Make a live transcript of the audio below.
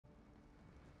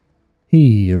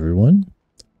Hey everyone,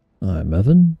 I'm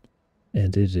Evan,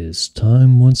 and it is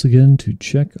time once again to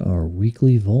check our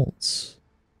weekly vaults.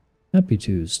 Happy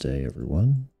Tuesday,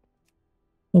 everyone.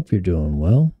 Hope you're doing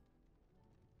well.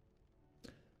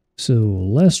 So,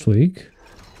 last week...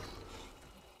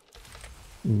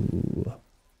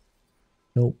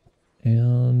 Nope.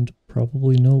 And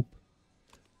probably nope.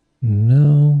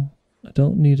 No, I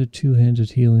don't need a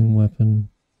two-handed healing weapon.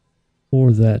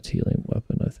 Or that healing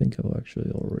weapon. I think I've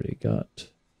actually already got...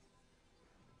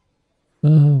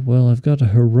 well, I've got a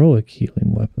heroic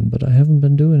healing weapon, but I haven't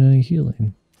been doing any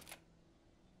healing.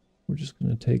 We're just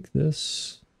going to take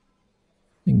this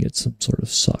and get some sort of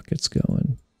sockets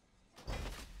going.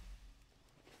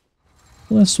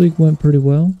 Last week went pretty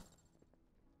well.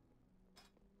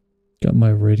 Got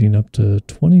my rating up to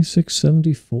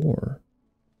 2674.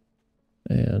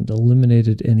 And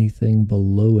eliminated anything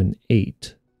below an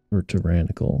 8 for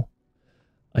tyrannical.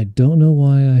 I don't know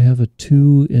why I have a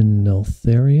 2 in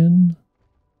Neltharion.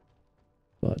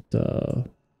 But, we'll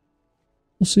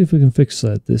see if we can fix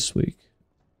that this week.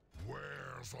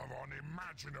 Wares of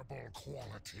unimaginable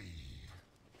quality.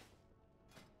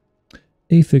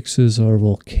 Affixes are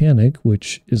volcanic,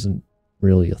 which isn't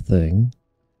really a thing,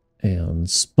 and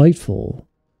spiteful,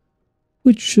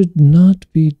 which should not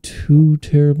be too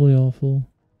terribly awful.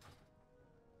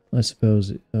 I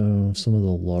suppose some of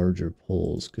the larger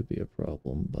pulls could be a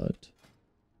problem, but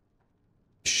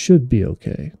should be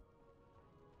okay.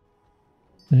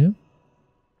 Yeah.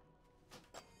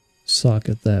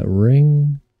 Socket that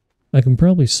ring. I can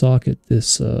probably socket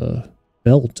this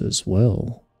belt as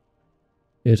well.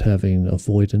 It having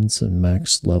avoidance and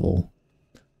max level.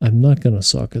 I'm not going to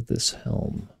socket this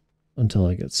helm until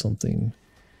I get something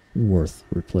worth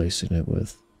replacing it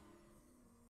with.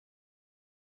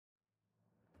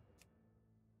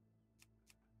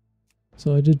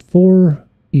 So I did 4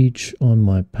 each on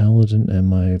my paladin and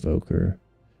my evoker,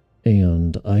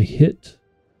 and I hit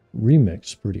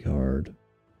remix pretty hard.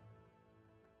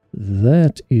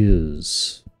 That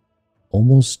is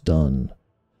almost done.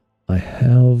 I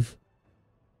have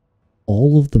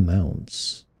all of the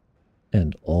mounts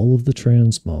and all of the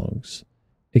transmogs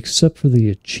except for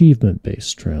the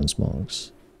achievement-based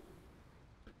transmogs.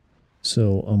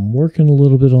 So I'm working a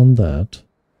little bit on that.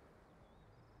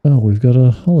 Oh, we've got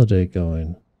a holiday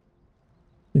going.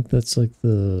 I think that's like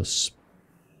the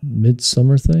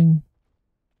midsummer thing.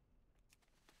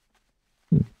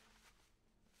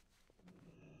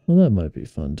 Well, that might be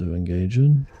fun to engage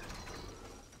in.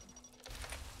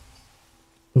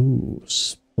 Ooh,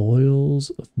 Spoils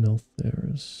of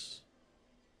Neltharis.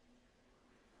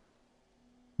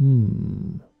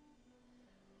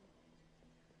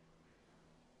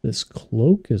 This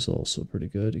cloak is also pretty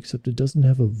good, except it doesn't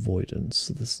have avoidance,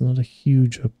 so that's not a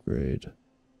huge upgrade.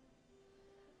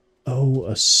 Oh,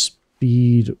 a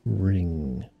speed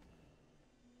ring.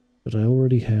 But I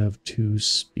already have 2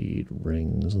 speed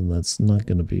rings, and that's not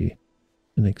going to be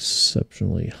an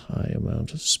exceptionally high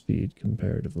amount of speed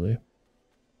comparatively.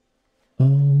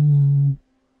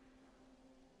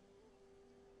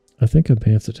 I think I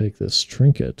may have to take this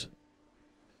trinket.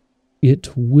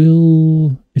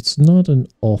 It's not an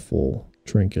awful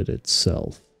trinket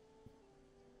itself.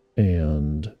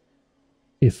 And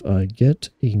if I get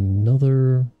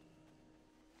another...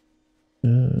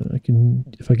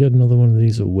 if I get another one of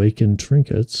these awakened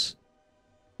trinkets,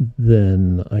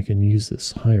 then I can use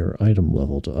this higher item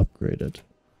level to upgrade it.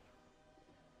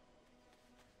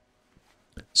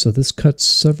 So this cuts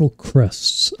several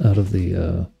crests out of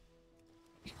the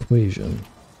equation.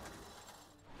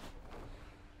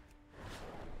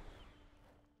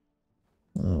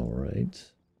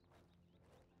 Alright.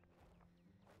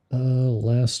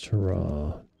 Last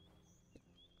hurrah.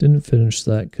 Didn't finish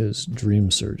that because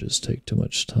dream surges take too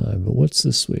much time, but what's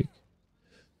this week?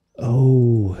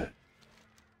 Oh.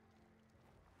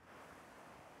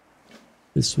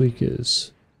 This week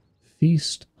is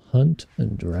Feast, Hunt,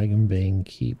 and Dragonbane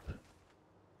Keep.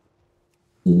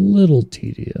 Little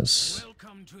tedious.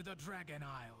 Welcome to the Dragon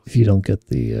Isles. If you don't get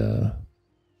the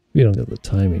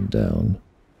timing down.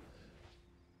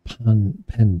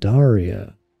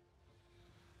 Pandaria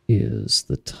is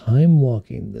the time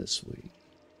walking this week.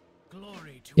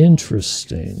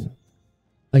 Interesting.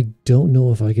 I don't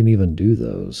know if I can even do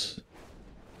those.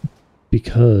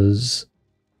 Because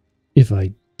if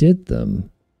I did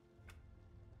them,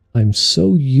 I'm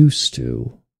so used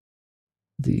to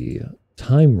the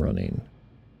time running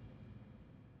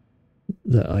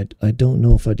that I don't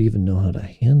know if I'd even know how to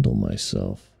handle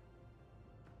myself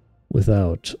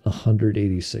without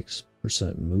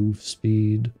 186% move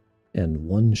speed and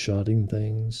one-shotting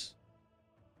things.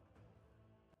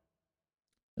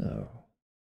 Oh.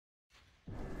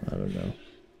 don't know.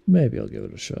 Maybe I'll give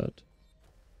it a shot.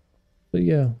 But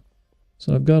yeah,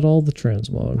 so I've got all the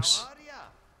transmogs.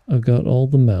 I've got all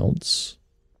the mounts.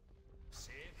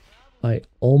 I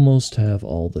almost have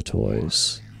all the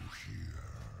toys.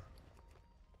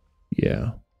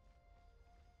 Yeah.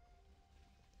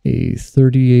 A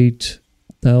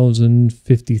 38,000,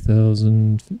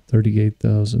 50,000,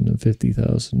 38,000, and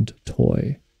 50,000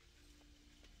 toy.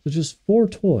 So just 4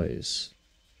 toys.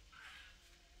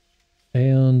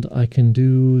 And I can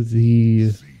do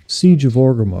the Siege of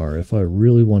Orgrimmar if I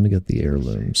really want to get the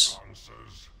heirlooms.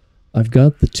 I've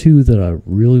got the 2 that I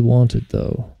really wanted,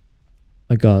 though.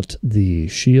 I got the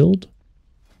shield,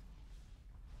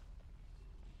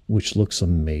 which looks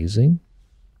amazing.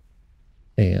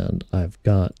 And I've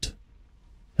got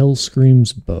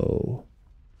Hellscream's bow,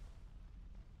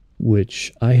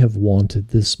 which I have wanted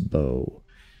this bow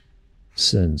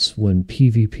since when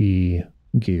PvP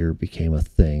gear became a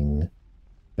thing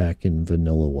back in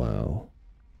Vanilla WoW.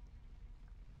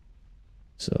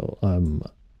 So I'm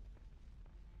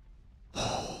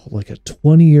like a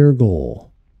 20-year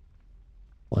goal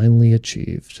finally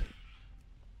achieved.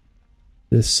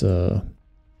 This do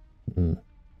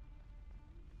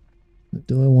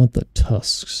I want the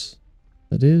tusks?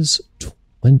 That is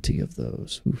 20 of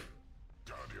those. Oof.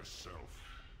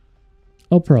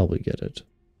 I'll probably get it.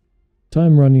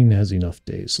 Time Running has enough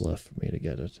days left for me to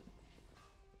get it.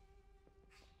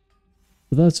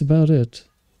 But that's about it.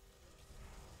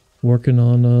 Working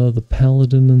on the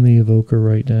Paladin and the Evoker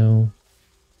right now.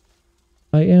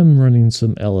 I am running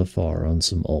some LFR on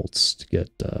some alts to get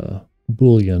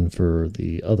bullion for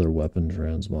the other weapon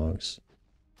transmogs.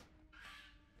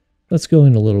 That's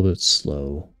going a little bit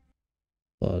slow,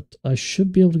 but I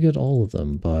should be able to get all of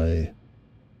them by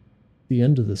the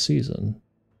end of the season.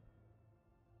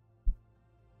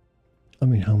 I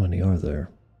mean, how many are there?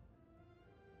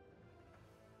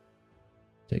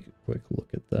 Take a quick look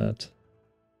at that.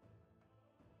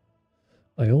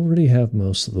 I already have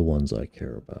most of the ones I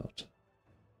care about.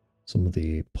 Some of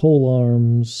the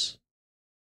polearms,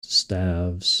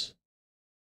 staves,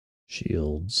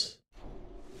 shields.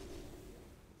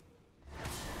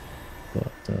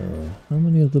 But how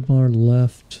many of them are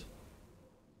left?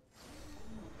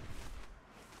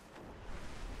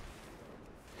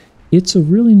 It's a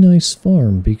really nice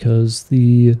farm because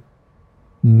the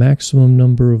maximum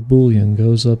number of bullion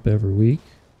goes up every week.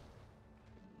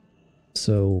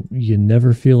 So you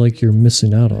never feel like you're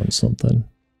missing out on something.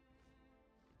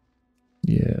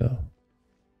 Yeah.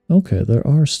 Okay, there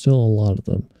are still a lot of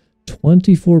them.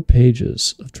 24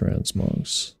 pages of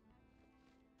transmogs.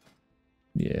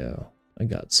 Yeah, I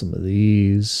got some of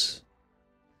these.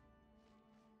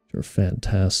 They're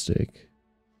fantastic.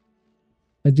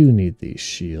 I do need these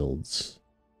shields.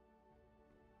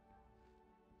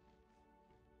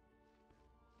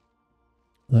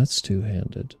 That's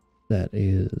two-handed. That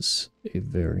is a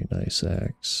very nice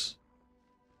axe.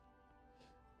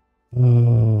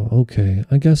 Oh, okay.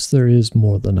 I guess there is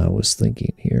more than I was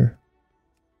thinking here.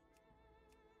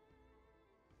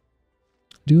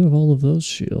 I do have all of those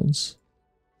shields.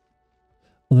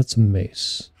 Well, that's a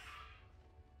mace.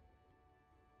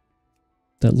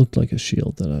 That looked like a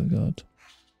shield that I've got.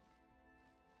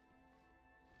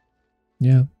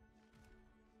 Yeah.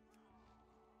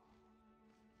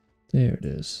 There it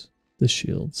is. The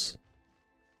shields.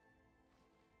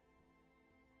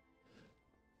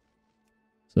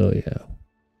 So yeah.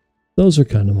 Those are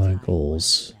kind of my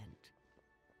goals.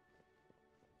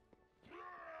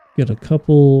 Get a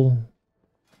couple.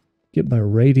 Get my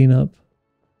rating up.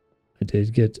 I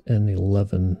did get an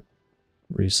 11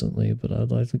 recently, but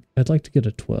I'd like to get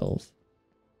a 12.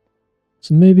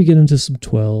 So maybe get into some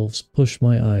 12s, push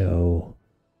my IO,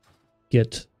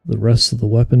 get the rest of the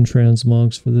weapon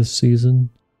transmogs for this season,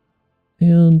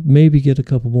 and maybe get a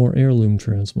couple more heirloom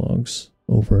transmogs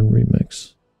over in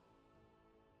Remix.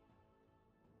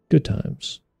 Good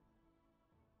times.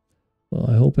 Well,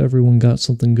 I hope everyone got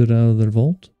something good out of their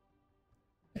vault,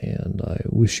 and I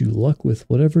wish you luck with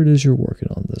whatever it is you're working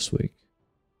on this week.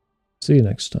 See you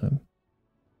next time.